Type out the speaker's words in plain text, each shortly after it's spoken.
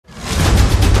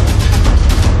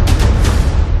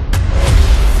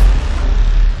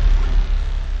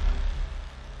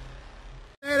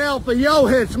Alpha Yo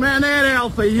hits, man. That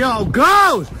Alpha Yo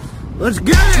goes. Let's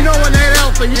get it. You know when that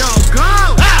Alpha Yo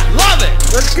goes. Ah, love it.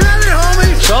 Let's get it,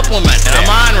 homie. Supplement, and I'm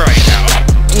on right now.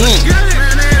 Let's get it,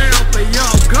 man. That Alpha Yo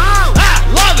goes. Ah,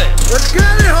 love it. Let's get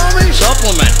it, homie.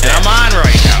 Supplement, and I'm on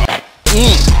right now.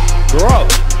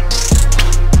 Gross.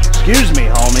 Excuse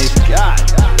me, homies. God.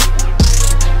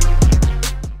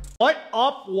 What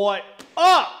up? What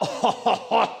up?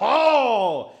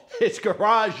 Oh, it's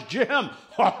Garage Jim.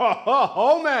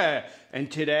 Homie.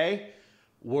 And today,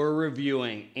 we're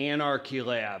reviewing Anarchy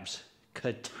Labz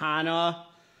Katana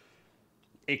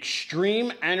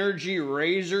Extreme Energy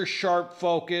Razor Sharp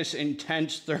Focus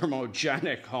Intense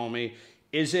Thermogenic, homie.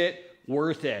 Is it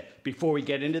worth it? Before we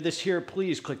get into this here,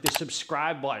 please click the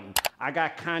subscribe button. I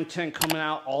got content coming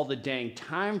out all the dang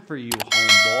time for you,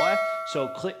 homeboy. So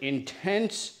click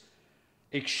intense,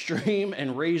 extreme,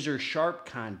 and razor sharp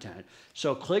content.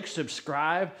 So click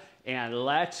subscribe and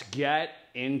let's get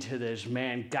into this,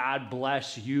 man. God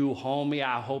bless you, homie.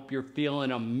 I hope you're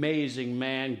feeling amazing,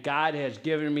 man. God has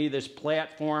given me this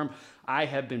platform I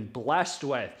have been blessed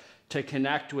with to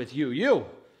connect with you. You,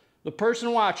 the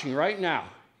person watching right now,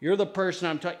 you're the person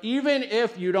I'm talking. Even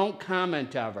if you don't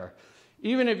comment ever,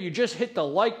 even if you just hit the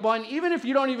like button, even if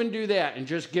you don't even do that and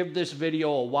just give this video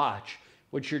a watch,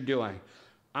 what you're doing,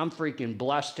 I'm freaking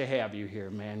blessed to have you here,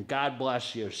 man. God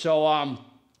bless you. So,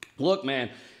 look,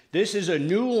 man, this is a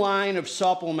new line of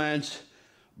supplements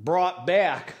brought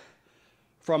back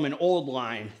from an old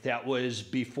line that was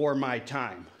before my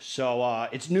time. So,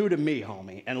 it's new to me,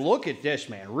 homie. And look at this,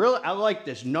 man. Really, I like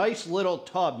this nice little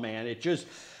tub, man. It just,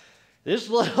 this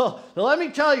little, let me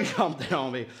tell you something,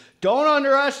 homie. Don't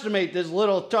underestimate this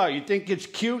little tub. You think it's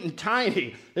cute and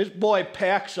tiny. This boy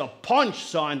packs a punch,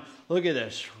 son. Look at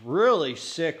this. Really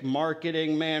sick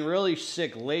marketing, man. Really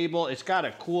sick label. It's got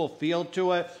a cool feel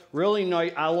to it. Really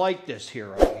nice. I like this here,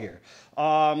 right here.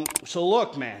 So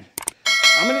look, man.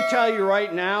 I'm going to tell you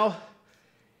right now,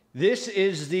 this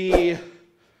is the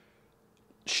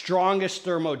strongest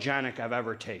thermogenic I've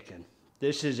ever taken.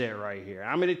 This is it right here.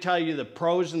 I'm going to tell you the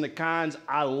pros and the cons.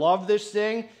 I love this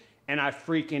thing, and I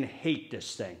freaking hate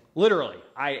this thing. Literally,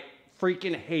 I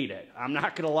freaking hate it. I'm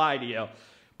not going to lie to you,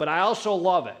 but I also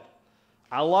love it.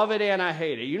 I love it and I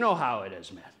hate it. You know how it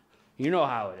is, man. You know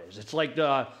how it is. It's like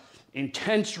the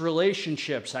intense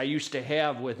relationships I used to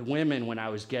have with women when I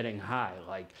was getting high.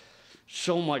 Like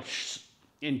so much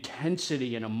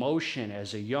intensity and emotion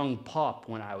as a young pup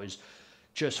when I was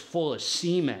just full of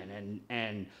semen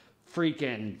and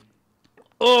freaking,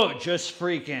 just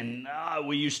freaking,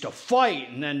 we used to fight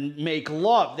and then make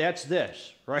love. That's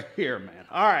this right here, man.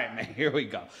 All right, man, here we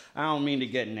go. I don't mean to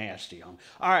get nasty on.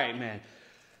 All right, man.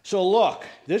 So look,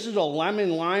 this is a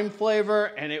lemon lime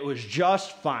flavor, and it was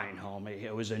just fine, homie.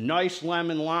 It was a nice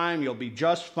lemon lime. You'll be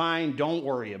just fine. Don't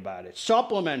worry about it.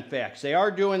 Supplement facts. They are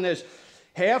doing this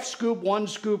half scoop, 1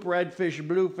 scoop, redfish,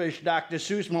 bluefish, Dr.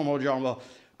 Seuss, Momo Jumbo.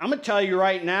 I'm going to tell you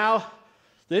right now,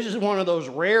 this is one of those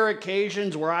rare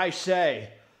occasions where I say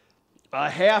a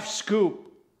half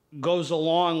scoop goes a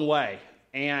long way.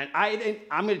 And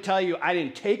I'm going to tell you, I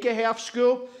didn't take a half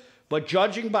scoop. But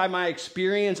judging by my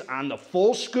experience on the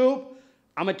full scoop,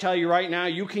 I'm going to tell you right now,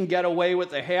 you can get away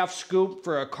with a half scoop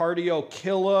for a cardio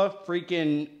killer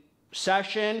freaking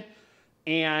session.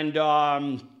 And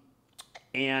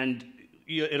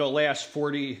it'll last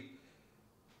 40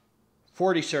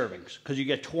 servings because you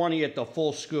get 20 at the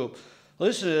full scoop.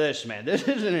 Listen to this, man. This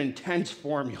is an intense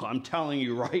formula. I'm telling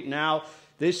you right now.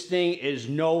 This thing is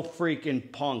no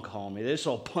freaking punk, homie. This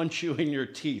will punch you in your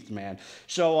teeth, man.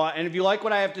 So, and if you like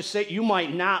what I have to say, you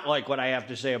might not like what I have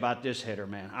to say about this hitter,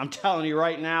 man. I'm telling you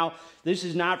right now, this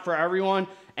is not for everyone.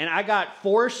 And I got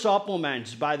 4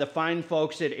 supplements by the fine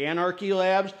folks at Anarchy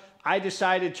Labz. I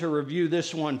decided to review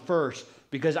this one first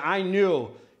because I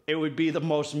knew it would be the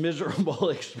most miserable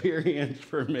experience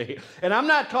for me. And I'm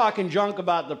not talking junk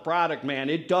about the product, man.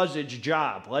 It does its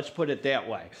job. Let's put it that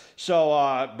way. So,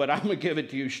 but I'm going to give it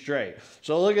to you straight.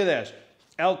 So look at this.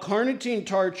 L-carnitine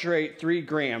tartrate, 3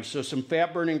 grams. So some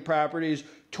fat-burning properties.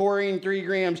 Taurine, 3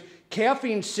 grams.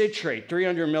 Caffeine citrate,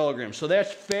 300 milligrams. So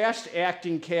that's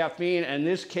fast-acting caffeine, and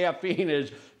this caffeine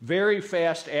is very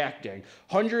fast acting.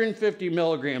 150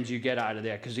 milligrams you get out of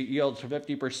that because it yields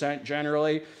 50%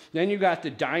 generally. Then you got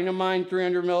the Dynamine,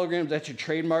 300 milligrams. That's your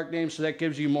trademark name, so that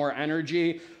gives you more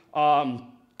energy.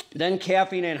 Then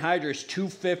caffeine anhydrous,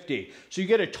 250. So you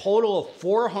get a total of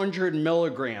 400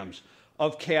 milligrams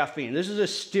of caffeine. This is a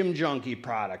Stim Junkie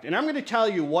product. And I'm going to tell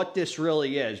you what this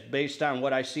really is based on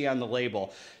what I see on the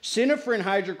label. Synephrine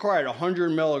hydrochloride, 100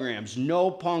 milligrams.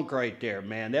 No punk right there,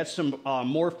 man. That's some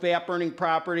more fat-burning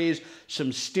properties,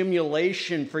 some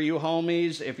stimulation for you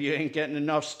homies if you ain't getting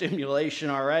enough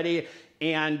stimulation already,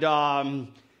 and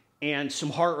some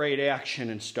heart rate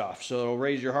action and stuff. So it'll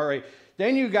raise your heart rate.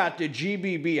 Then you got the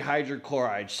GBB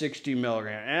hydrochloride, 60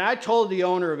 milligrams. And I told the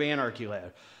owner of Anarchy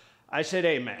Lab, I said,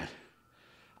 hey, man,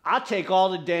 I'll take all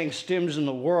the dang stims in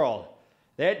the world.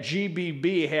 That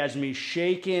GBB has me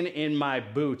shaking in my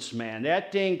boots, man.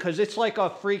 That thing, because it's like a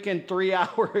freaking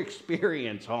 3-hour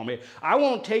experience, homie. I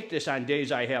won't take this on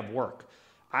days I have work.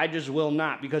 I just will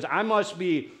not, because I must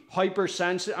be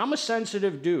hypersensitive. I'm a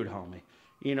sensitive dude, homie.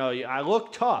 You know, I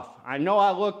look tough. I know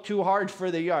I look too hard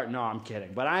for the yard. No, I'm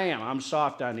kidding, but I am. I'm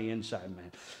soft on the inside,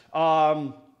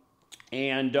 man.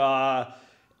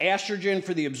 Estrogen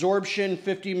for the absorption,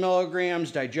 50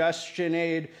 milligrams, digestion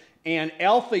aid, and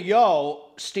Alpha Yo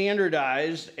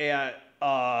standardized at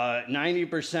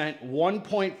 90%,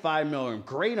 1.5 milligram.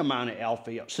 Great amount of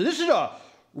Alpha Yo. So this is a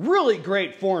really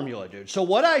great formula, dude. So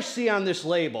what I see on this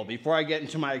label, before I get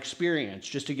into my experience,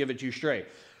 just to give it to you straight,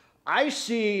 I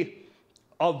see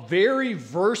a very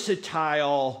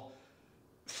versatile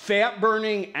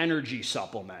fat-burning energy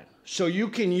supplement. So you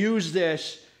can use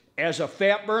this as a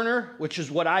fat burner, which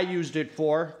is what I used it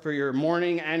for your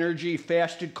morning energy,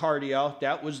 fasted cardio.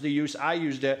 That was the use I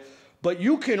used it. But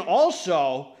you can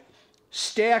also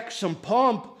stack some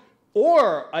pump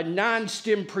or a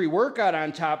non-stim pre-workout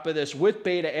on top of this with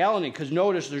beta-alanine, because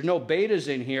notice there's no betas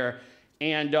in here,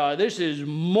 and this is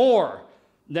more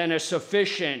than a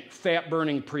sufficient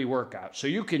fat-burning pre-workout. So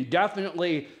you can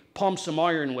definitely pump some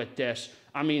iron with this.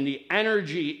 I mean, the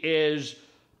energy is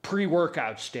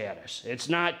pre-workout status. It's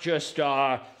not just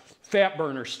fat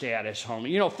burner status, homie.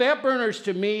 You know, fat burners,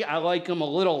 to me, I like them a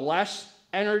little less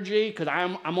energy, because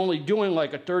I'm only doing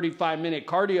like a 35-minute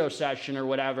cardio session or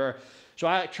whatever. So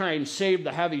I try and save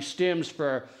the heavy stims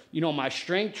for, you know, my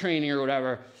strength training or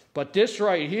whatever. But this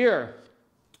right here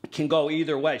can go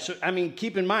either way. So, I mean,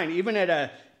 keep in mind, even at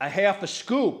a half a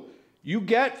scoop, you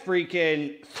get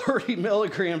freaking 30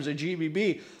 milligrams of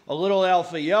GBB, a little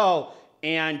Alpha Yo,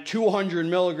 and 200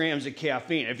 milligrams of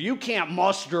caffeine. If you can't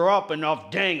muster up enough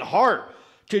dang heart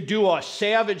to do a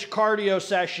savage cardio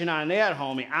session on that,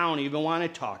 homie, I don't even want to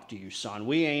talk to you, son.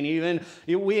 We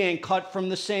ain't cut from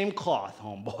the same cloth,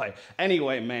 homeboy.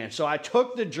 Anyway, man, so I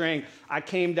took the drink. I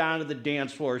came down to the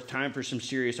dance floor. It's time for some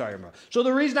serious iron. So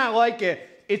the reason I like it,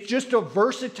 it's just a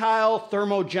versatile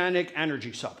thermogenic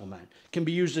energy supplement. Can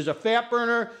be used as a fat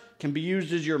burner, can be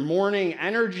used as your morning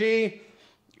energy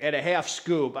at a half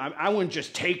scoop. I wouldn't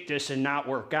just take this and not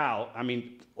work out. I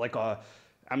mean,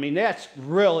 that's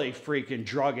really freaking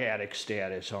drug addict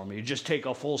status, homie. You just take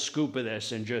a full scoop of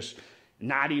this and just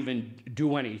not even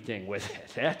do anything with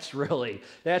it. That's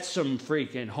some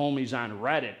freaking homies on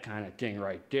Reddit kind of thing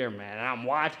right there, man. And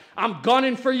I'm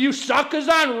gunning for you suckers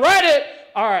on Reddit.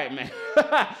 All right, man.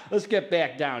 Let's get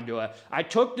back down to it. I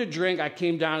took the drink. I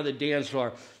came down to the dance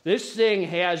floor. This thing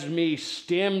has me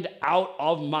stimmed out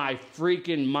of my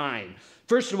freaking mind.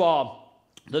 First of all,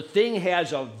 the thing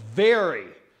has a very,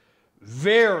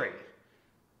 very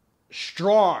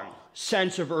strong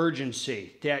sense of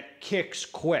urgency that kicks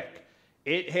quick.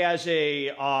 It has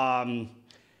an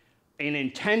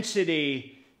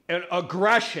intensity, an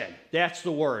aggression, that's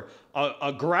the word.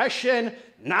 Aggression,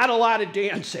 not a lot of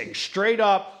dancing. Straight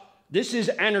up, this is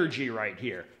energy right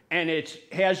here. And it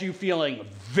has you feeling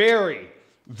very,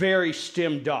 very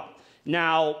stimmed up.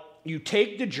 Now, you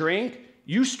take the drink,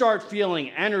 you start feeling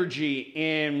energy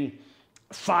in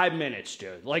 5 minutes,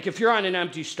 dude. Like if you're on an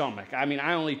empty stomach. I mean,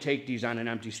 I only take these on an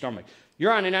empty stomach.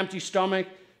 You're on an empty stomach,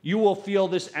 you will feel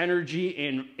this energy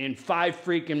in 5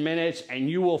 freaking minutes, and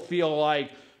you will feel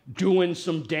like doing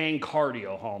some dang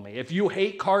cardio, homie. If you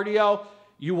hate cardio,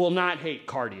 you will not hate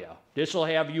cardio. This will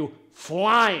have you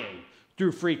flying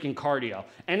through freaking cardio.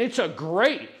 And it's a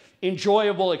great,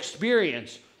 enjoyable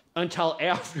experience until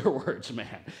afterwards,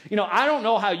 man. You know, I don't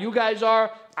know how you guys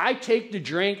are. I take the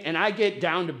drink and I get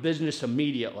down to business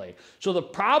immediately. So the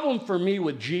problem for me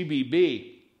with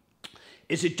GBB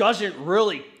is it doesn't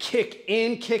really kick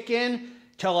in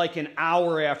till like an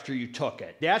hour after you took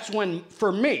it. That's when,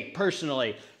 for me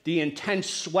personally, the intense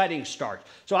sweating starts.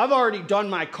 So I've already done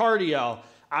my cardio,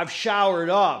 I've showered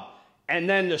up, and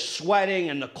then the sweating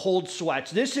and the cold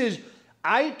sweats.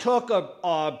 I took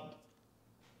a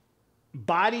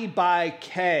Body by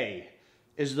K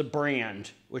is the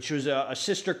brand, which was a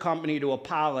sister company to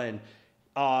Apparel,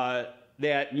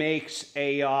 that makes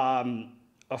a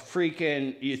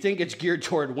freaking, you think it's geared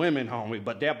toward women, homie,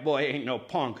 but that boy ain't no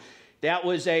punk. That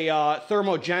was a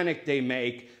thermogenic they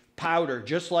make, powder,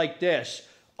 just like this.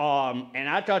 And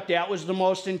I thought that was the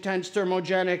most intense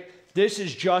thermogenic. This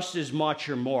is just as much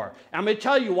or more. I'm going to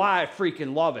tell you why I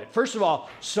freaking love it. First of all,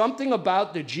 something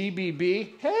about the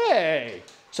GBB,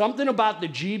 something about the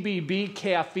GBB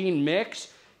caffeine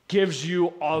mix gives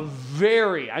you a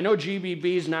very, I know GBB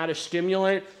is not a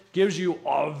stimulant, gives you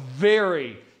a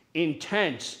very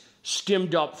intense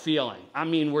stimmed up feeling. I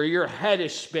mean, where your head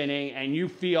is spinning and you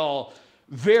feel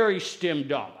very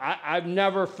stimmed up. I've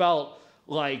never felt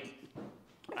like,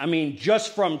 I mean,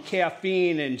 just from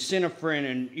caffeine and synephrine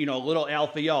and, you know, little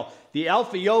alpha-O. The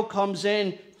alpha-O comes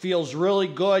in, feels really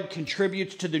good,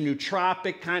 contributes to the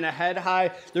nootropic kind of head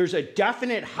high. There's a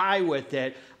definite high with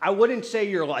it. I wouldn't say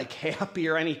you're like happy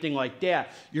or anything like that.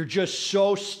 You're just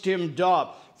so stimmed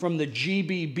up from the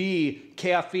GBB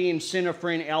caffeine,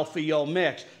 synephrine, alpha-O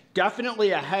mix.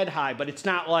 Definitely a head high, but it's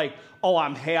not like, oh,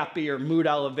 I'm happy or mood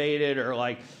elevated or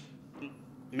like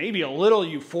maybe a little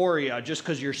euphoria just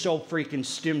because you're so freaking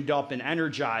stimmed up and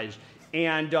energized.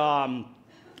 And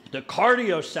the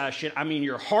cardio session, I mean,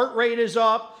 your heart rate is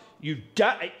up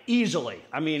easily.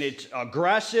 I mean, it's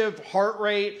aggressive heart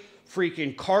rate,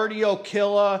 freaking cardio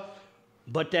killer.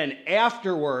 But then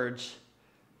afterwards,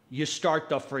 you start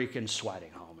the freaking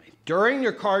sweating, homie. During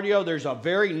your cardio, there's a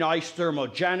very nice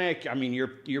thermogenic. I mean,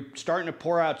 you're starting to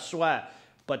pour out sweat.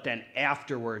 But then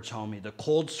afterwards, homie, the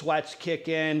cold sweats kick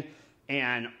in.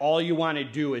 And all you want to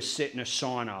do is sit in a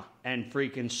sauna and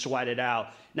freaking sweat it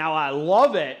out. Now, I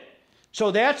love it.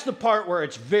 So that's the part where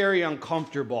it's very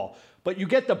uncomfortable. But you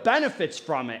get the benefits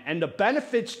from it. And the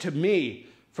benefits to me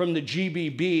from the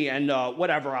GBB and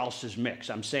whatever else is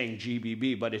mixed. I'm saying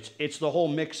GBB, but it's the whole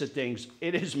mix of things.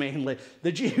 It is mainly,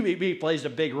 the GBB plays a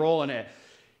big role in it.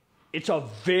 It's a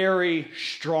very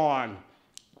strong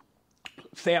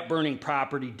fat-burning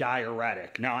property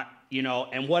diuretic. Now, you know,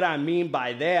 and what I mean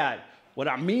by that,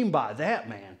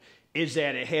 man, is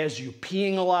that it has you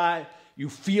peeing a lot. You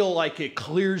feel like it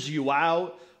clears you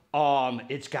out.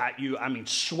 It's got you, I mean,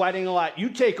 sweating a lot. You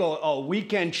take a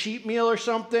weekend cheat meal or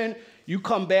something, you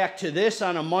come back to this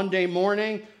on a Monday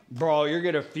morning, bro, you're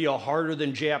going to feel harder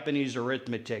than Japanese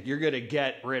arithmetic. You're going to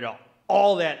get rid of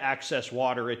all that excess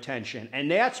water retention.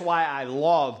 And that's why I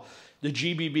love the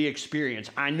GBB experience.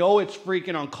 I know it's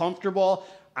freaking uncomfortable.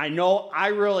 I know I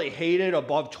really hate it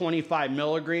above 25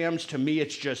 milligrams. To me,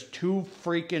 it's just too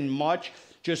freaking much.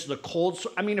 Just the cold.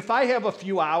 I mean, if I have a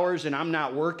few hours and I'm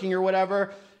not working or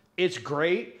whatever, it's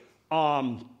great.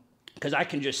 Because I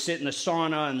can just sit in the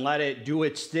sauna and let it do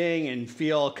its thing and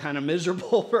feel kind of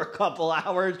miserable for a couple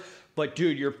hours. But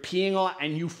dude, you're peeing a lot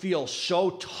and you feel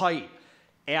so tight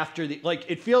after the, like,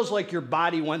 it feels like your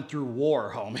body went through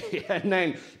war, homie. And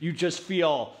then you just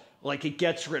feel like it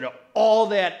gets rid of all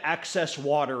that excess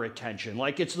water retention.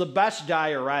 Like, it's the best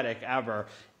diuretic ever.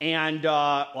 And,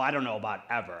 well, I don't know about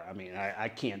ever. I mean, I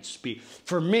can't speak.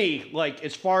 For me, like,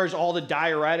 as far as all the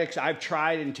diuretics I've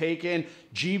tried and taken,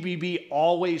 GBB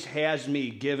always has me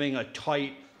giving a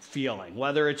tight feeling.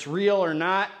 Whether it's real or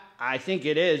not, I think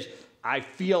it is. I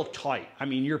feel tight. I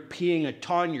mean, you're peeing a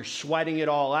ton, you're sweating it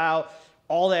all out,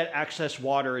 all that excess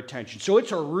water retention. So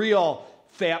it's a real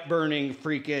fat-burning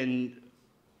freaking,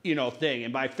 you know, thing.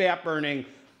 And by fat burning,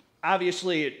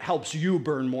 obviously it helps you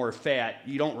burn more fat.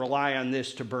 You don't rely on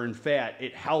this to burn fat.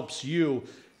 It helps you,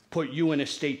 put you in a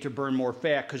state to burn more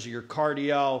fat because of your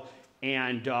cardio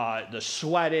and the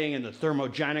sweating and the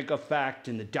thermogenic effect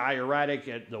and the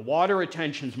diuretic. The water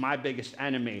retention is my biggest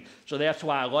enemy. So that's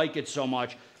why I like it so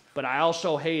much. But I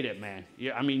also hate it, man.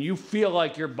 I mean, you feel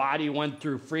like your body went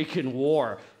through freaking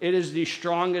war. It is the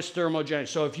strongest thermogenic.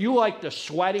 So if you like the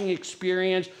sweating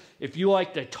experience, if you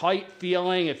like the tight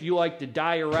feeling, if you like the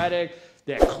diuretic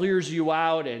that clears you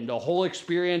out and the whole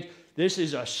experience, this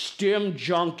is a stim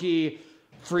junkie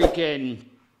freaking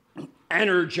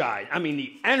energized. I mean,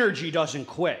 the energy doesn't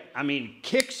quit. I mean,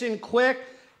 kicks in quick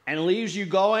and leaves you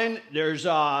going. There's,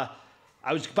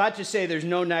 I was about to say there's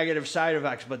no negative side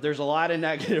effects, but there's a lot of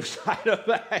negative side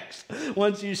effects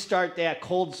once you start that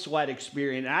cold sweat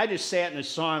experience. And I just sat in the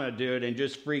sauna, dude, and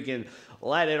just freaking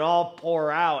let it all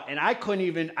pour out. And I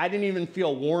didn't even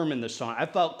feel warm in the sauna. I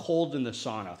felt cold in the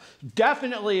sauna.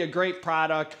 Definitely a great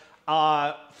product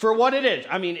for what it is.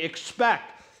 I mean,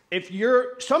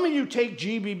 some of you take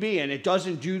GBB and it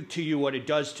doesn't do to you what it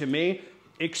does to me,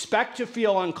 expect to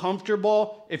feel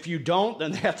uncomfortable. If you don't,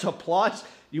 then that's a plus.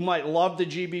 You might love the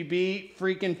GBB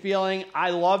freaking feeling. I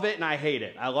love it and I hate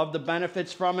it. I love the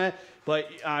benefits from it. But,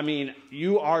 I mean,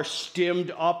 you are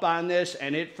stimmed up on this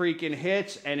and it freaking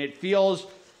hits and it feels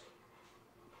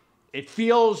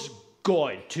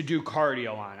good to do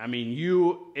cardio on. I mean,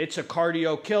 it's a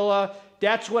cardio killer.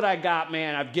 that's what I got,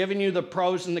 man. I've given you the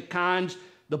pros and the cons.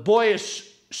 The boy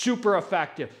is super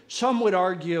effective. Some would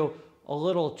argue a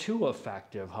little too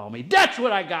effective, homie. That's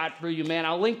what I got for you, man.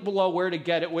 I'll link below where to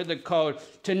get it with the code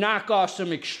to knock off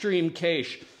some extreme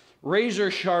cache,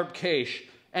 razor sharp cache,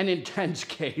 and intense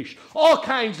cache. All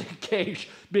kinds of cache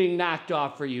being knocked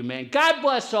off for you, man. God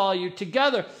bless all you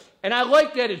together. And I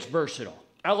like that it's versatile.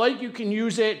 I like you can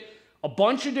use it a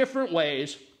bunch of different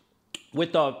ways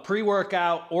with a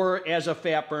pre-workout or as a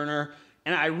fat burner.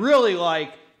 And I really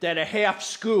like that a half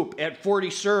scoop at 40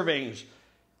 servings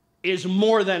is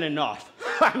more than enough.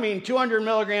 I mean, 200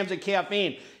 milligrams of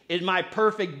caffeine is my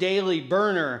perfect daily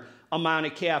burner amount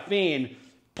of caffeine.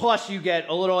 Plus you get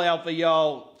a little alpha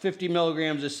yo, 50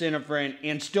 milligrams of synephrine,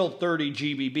 and still 30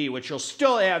 GBB, which will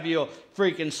still have you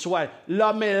freaking sweat.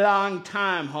 Love me a long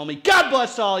time, homie. God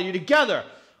bless all you together.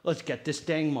 Let's get this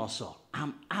dang muscle.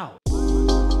 I'm out.